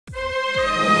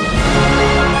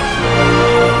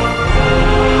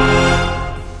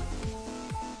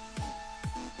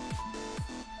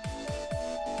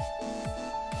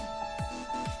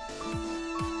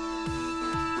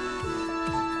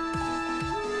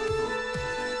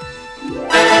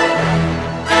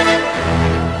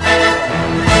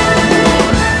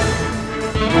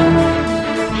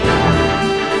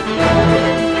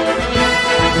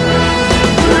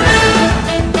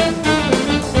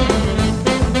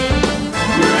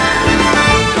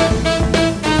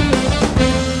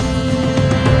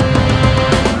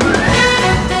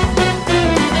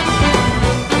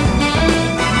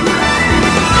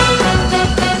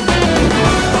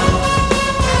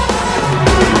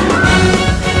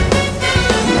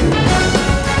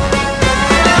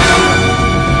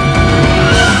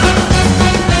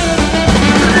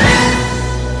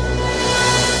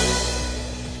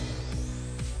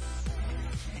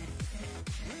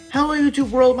Hello YouTube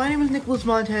world, my name is Nicholas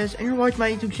Montez, and you're watching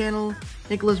my YouTube channel,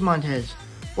 Nicholas Montez.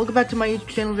 Welcome back to my YouTube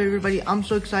channel, everybody. I'm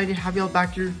so excited to have y'all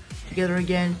back here together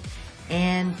again.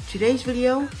 And today's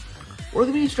video, we're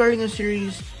going to be starting a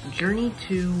series, Journey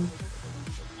to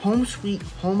Home Sweet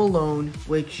Home Alone,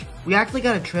 which we actually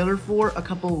got a trailer for a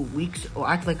couple weeks, or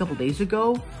actually a couple days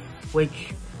ago,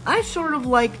 which I sort of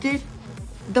liked it.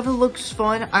 It definitely looks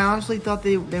fun. I honestly thought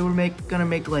they were gonna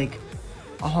make like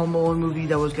a Home Alone movie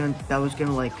that was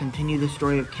gonna like continue the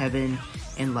story of Kevin,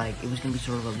 and like it was gonna be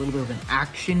sort of a little bit of an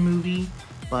action movie,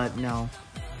 but no,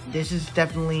 this is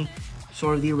definitely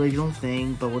sort of the original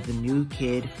thing, but with a new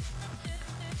kid.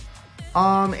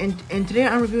 And today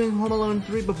I'm reviewing Home Alone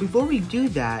 3, but before we do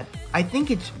that, I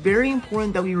think it's very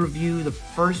important that we review the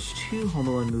first two Home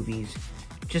Alone movies,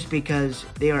 just because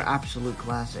they are absolute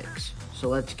classics. So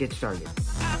let's get started.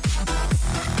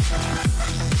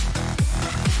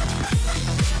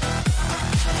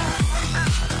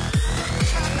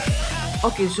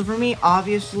 Okay, so for me,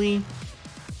 obviously,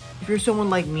 if you're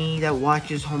someone like me that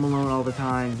watches Home Alone all the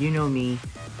time, you know me.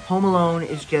 Home Alone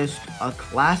is just a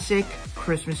classic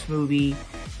Christmas movie.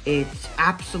 It's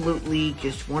absolutely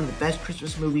just one of the best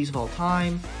Christmas movies of all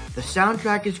time. The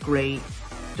soundtrack is great.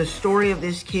 The story of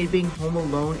this kid being home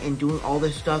alone and doing all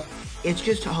this stuff, it's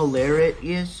just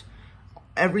hilarious.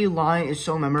 Every line is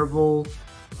so memorable.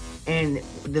 And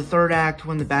the third act,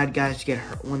 when the bad guys get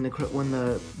hurt, when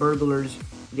the burglars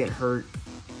get hurt,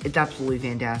 it's absolutely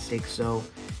fantastic. So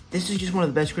this is just one of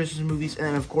the best Christmas movies, and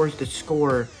then of course the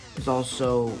score is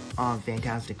also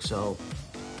fantastic. So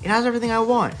it has everything I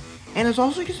want, and it's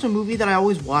also just a movie that I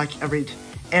always watch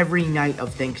every night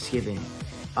of Thanksgiving.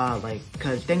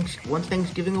 Cause once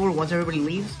Thanksgiving over, once everybody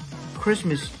leaves,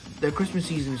 the Christmas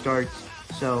season starts.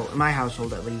 So in my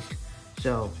household at least.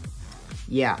 So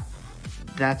yeah,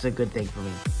 that's a good thing for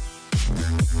me.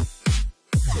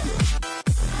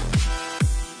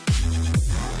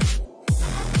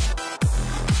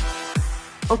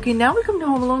 Okay, now we come to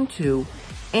Home Alone 2,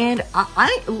 and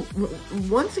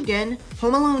once again,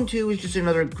 Home Alone 2 is just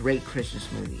another great Christmas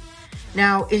movie.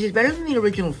 Now, is it better than the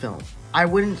original film? I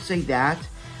wouldn't say that,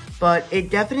 but it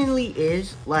definitely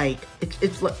is. Like,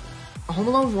 it's like, Home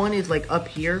Alone 1 is like up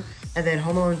here, and then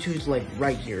Home Alone 2 is like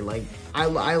right here. Like, I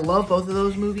love both of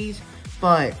those movies,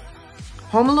 but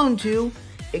Home Alone 2,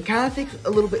 it kind of takes a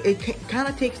little bit, it kind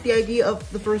of takes the idea of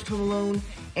the first Home Alone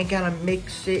and kind of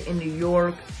makes it in New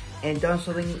York, and does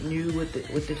something new with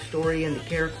the story and the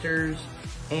characters,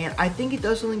 and I think it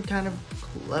does something kind of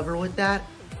clever with that.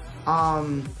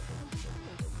 But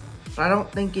I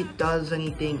don't think it does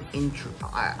anything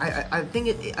I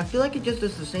feel like it just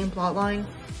does the same plot line,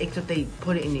 except they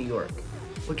put it in New York,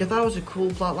 which I thought was a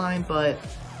cool plot line, but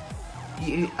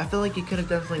I feel like you could have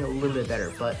done something a little bit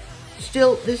better. But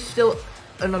still, this is still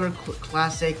another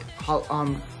classic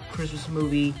Christmas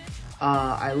movie.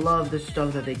 I love the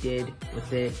stuff that they did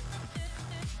with it.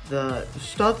 The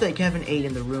stuff that Kevin ate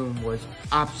in the room looks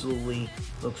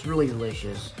really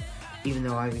delicious. Even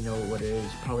though I don't even know what it is,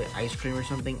 probably ice cream or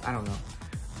something, I don't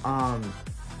know.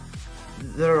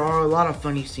 There are a lot of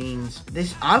funny scenes.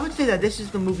 I would say that this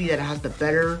is the movie that has the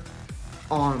better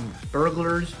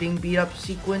burglars being beat up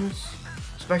sequence.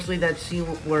 Especially that scene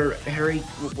where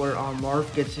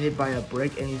Marv gets hit by a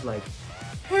brick and he's like,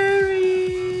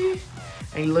 Harry!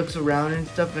 And he looks around and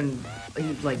stuff, and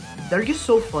he's like, they're just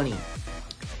so funny.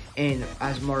 And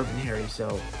as Marv and Harry,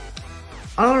 so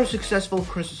another successful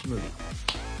Christmas movie.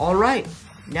 Alright,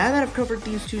 now that I've covered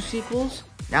these two sequels,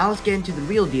 now let's get into the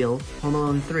real deal, Home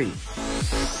Alone 3.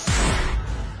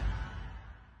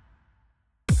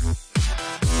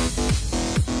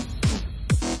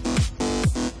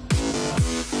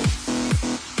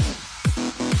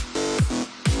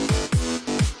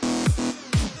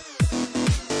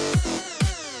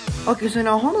 Okay, so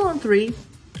now Home Alone 3,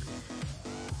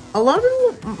 a lot of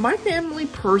people, my family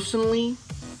personally,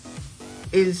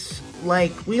 is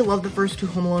like, we love the first two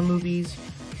Home Alone movies,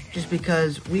 just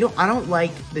because I don't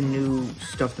like the new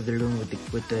stuff that they're doing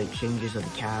with the changes of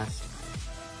the cast.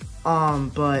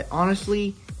 But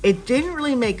honestly, it didn't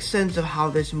really make sense of how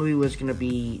this movie was gonna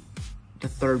be the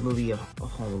third movie of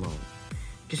Home Alone.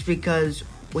 Just because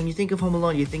when you think of Home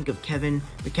Alone, you think of Kevin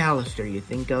McAllister, you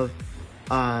think of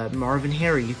Marvin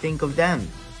Harry, you think of them.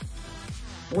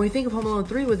 When you think of Home Alone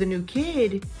 3 with a new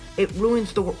kid, it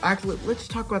ruins the... Actually, let's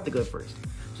talk about the good first.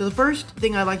 So the first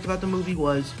thing I liked about the movie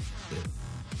was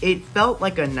it felt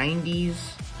like a 90s...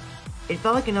 It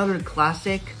felt like another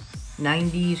classic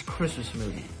 90s Christmas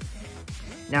movie.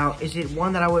 Now, is it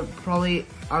one that I would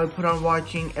put on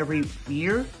watching every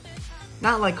year?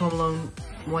 Not like Home Alone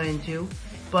 1 and 2,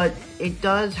 but it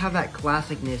does have that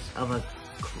classicness of a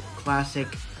classic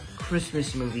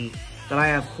Christmas movie that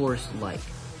I, of course, like.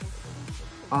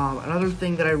 Another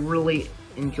thing that I really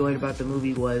enjoyed about the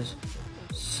movie was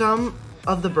some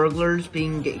of the burglars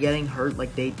getting hurt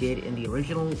like they did in the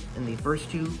original, in the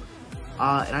first two,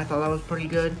 and I thought that was pretty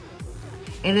good.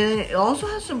 And then it also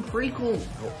has some pretty cool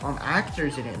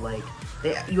actors in it. Like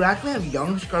you actually have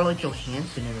young Scarlett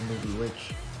Johansson in the movie,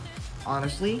 which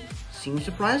honestly seems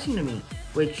surprising to me.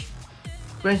 Which,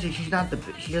 granted, she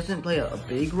doesn't play a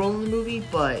big role in the movie,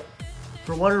 but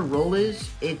for what her role is,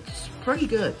 it's pretty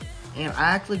good. And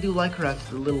I actually do like her as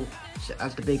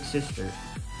the big sister.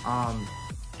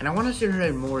 And I want to see her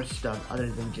in more stuff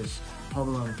other than just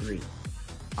Home Alone 3.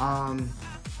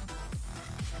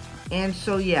 And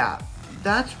so yeah,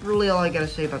 that's really all I gotta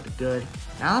say about the good.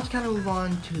 Now let's kind of move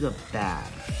on to the bad.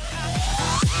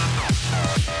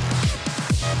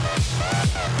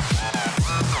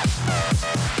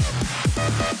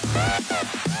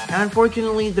 Now,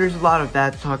 unfortunately, there's a lot of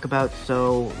bad to talk about,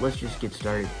 so let's just get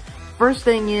started. First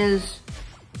thing is,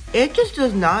 it just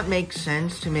does not make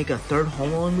sense to make a third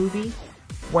Home Alone movie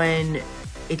when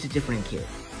it's a different kid.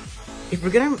 If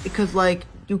we're gonna, because like,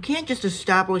 you can't just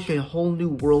establish a whole new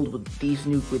world with these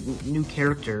new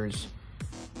characters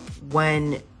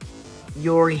when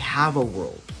you already have a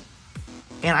world.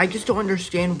 And I just don't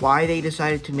understand why they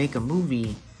decided to make a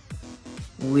movie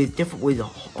with a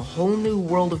whole new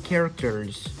world of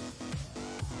characters,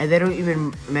 and they don't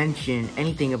even mention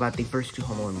anything about the first two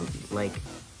Home Alone movies. Like,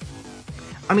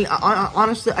 I mean,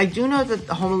 honestly, I do know that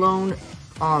the Home Alone,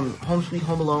 Home Sweet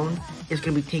Home Alone is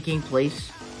going to be taking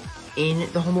place in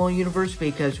the Home Alone universe,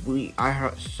 because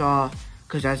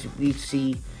as we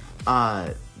see,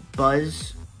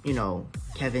 Buzz, you know,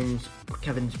 Kevin's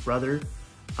brother,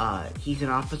 he's an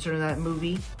officer in that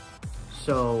movie,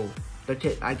 so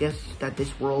I guess that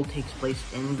this world takes place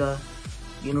in the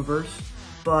universe.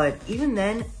 But even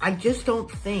then, I still don't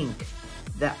think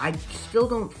that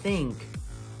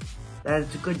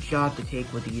it's a good job to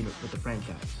take with the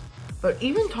franchise. But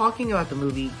even talking about the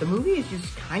movie is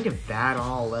just kind of bad on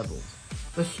all levels.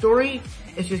 The story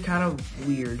is just kind of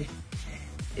weird.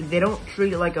 They don't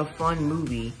treat it like a fun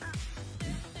movie.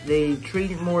 They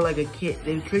treat it more like a kid.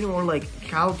 They treat it more like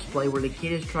child's play, where the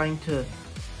kid is trying to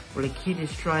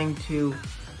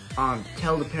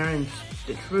tell the parents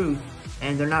the truth,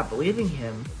 and they're not believing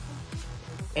him.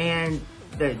 And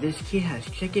this kid has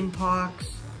chicken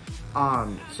pox.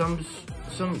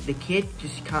 The kid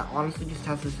honestly just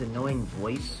has this annoying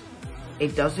voice.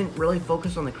 It doesn't really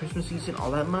focus on the Christmas season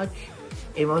all that much.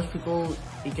 And most people,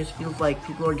 it just feels like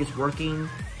people are just working,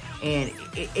 and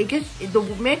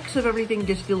the mix of everything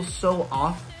just feels so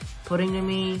off-putting to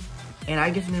me, and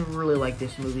I just never really liked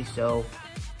this movie. So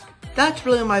that's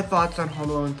really my thoughts on Home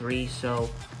Alone 3. So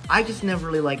I just never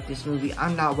really liked this movie.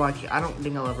 I don't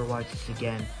think I'll ever watch this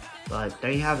again. But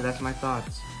there you have it. That's my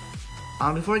thoughts.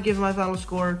 Before I give my final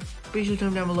score, be sure to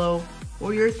comment down below what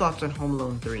are your thoughts on Home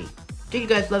Alone 3. Did you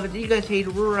guys love it? Did you guys hate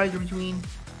it? Where were you between?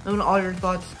 Let me know all your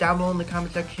thoughts down below in the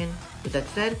comment section. With that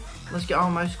said, let's get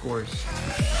on my scores.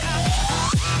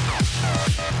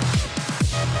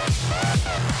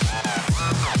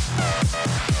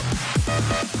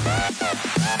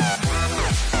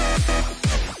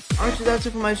 Alright, so that's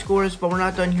it for my scores, but we're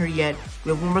not done here yet. We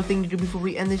have one more thing to do before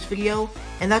we end this video,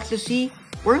 and that's to see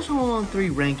where's Home Alone 3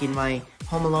 rank in my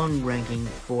Home Alone ranking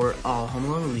for all Home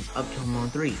Alone movies up to Home Alone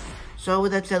 3. So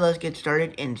with that said, let's get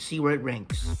started and see where it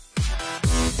ranks.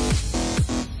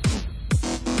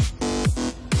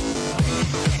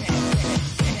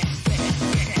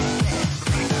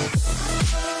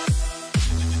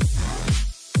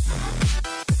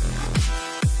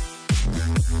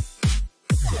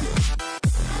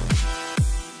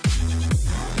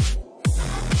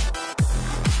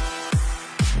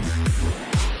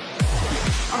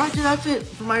 Alright, so that's it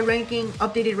for my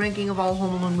updated ranking of all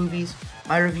Home Alone movies,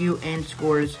 my review, and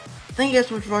scores. Thank you guys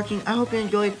so much for watching. I hope you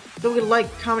enjoyed. Don't forget to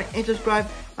like, comment, and subscribe.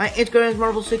 My Instagram is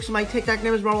Marvel6, and my TikTok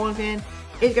name is Marvel1Fan.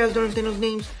 If you guys don't understand those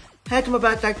names, head to my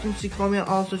back section to follow me on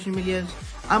all social medias.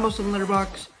 I'm also on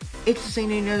Letterboxd. It's the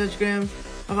St. Instagram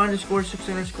of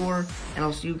 _6__, and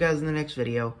I'll see you guys in the next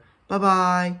video.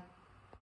 Bye-bye.